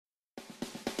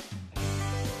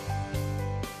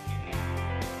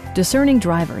Discerning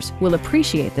drivers will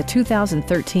appreciate the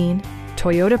 2013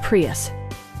 Toyota Prius.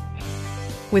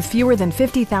 With fewer than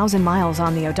 50,000 miles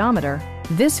on the odometer,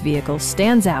 this vehicle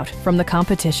stands out from the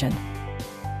competition.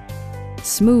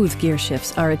 Smooth gear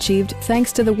shifts are achieved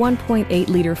thanks to the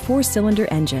 1.8-liter four-cylinder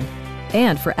engine.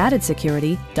 And for added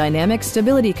security, dynamic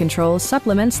stability control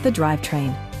supplements the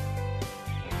drivetrain.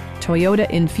 Toyota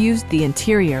infused the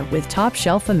interior with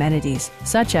top-shelf amenities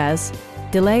such as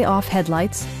delay-off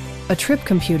headlights, a trip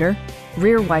computer,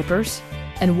 rear wipers,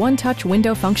 and one-touch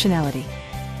window functionality.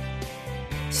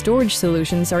 Storage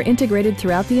solutions are integrated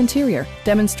throughout the interior,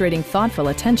 demonstrating thoughtful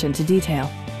attention to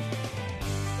detail.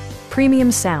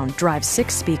 Premium sound drives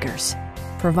 6 speakers,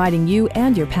 providing you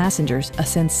and your passengers a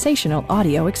sensational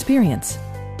audio experience.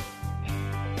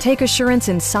 Take assurance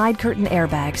in side curtain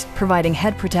airbags, providing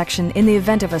head protection in the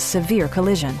event of a severe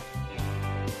collision.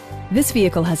 This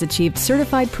vehicle has achieved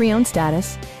certified pre-owned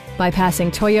status by passing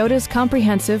Toyota's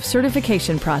comprehensive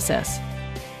certification process.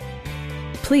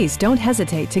 Please don't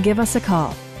hesitate to give us a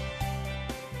call.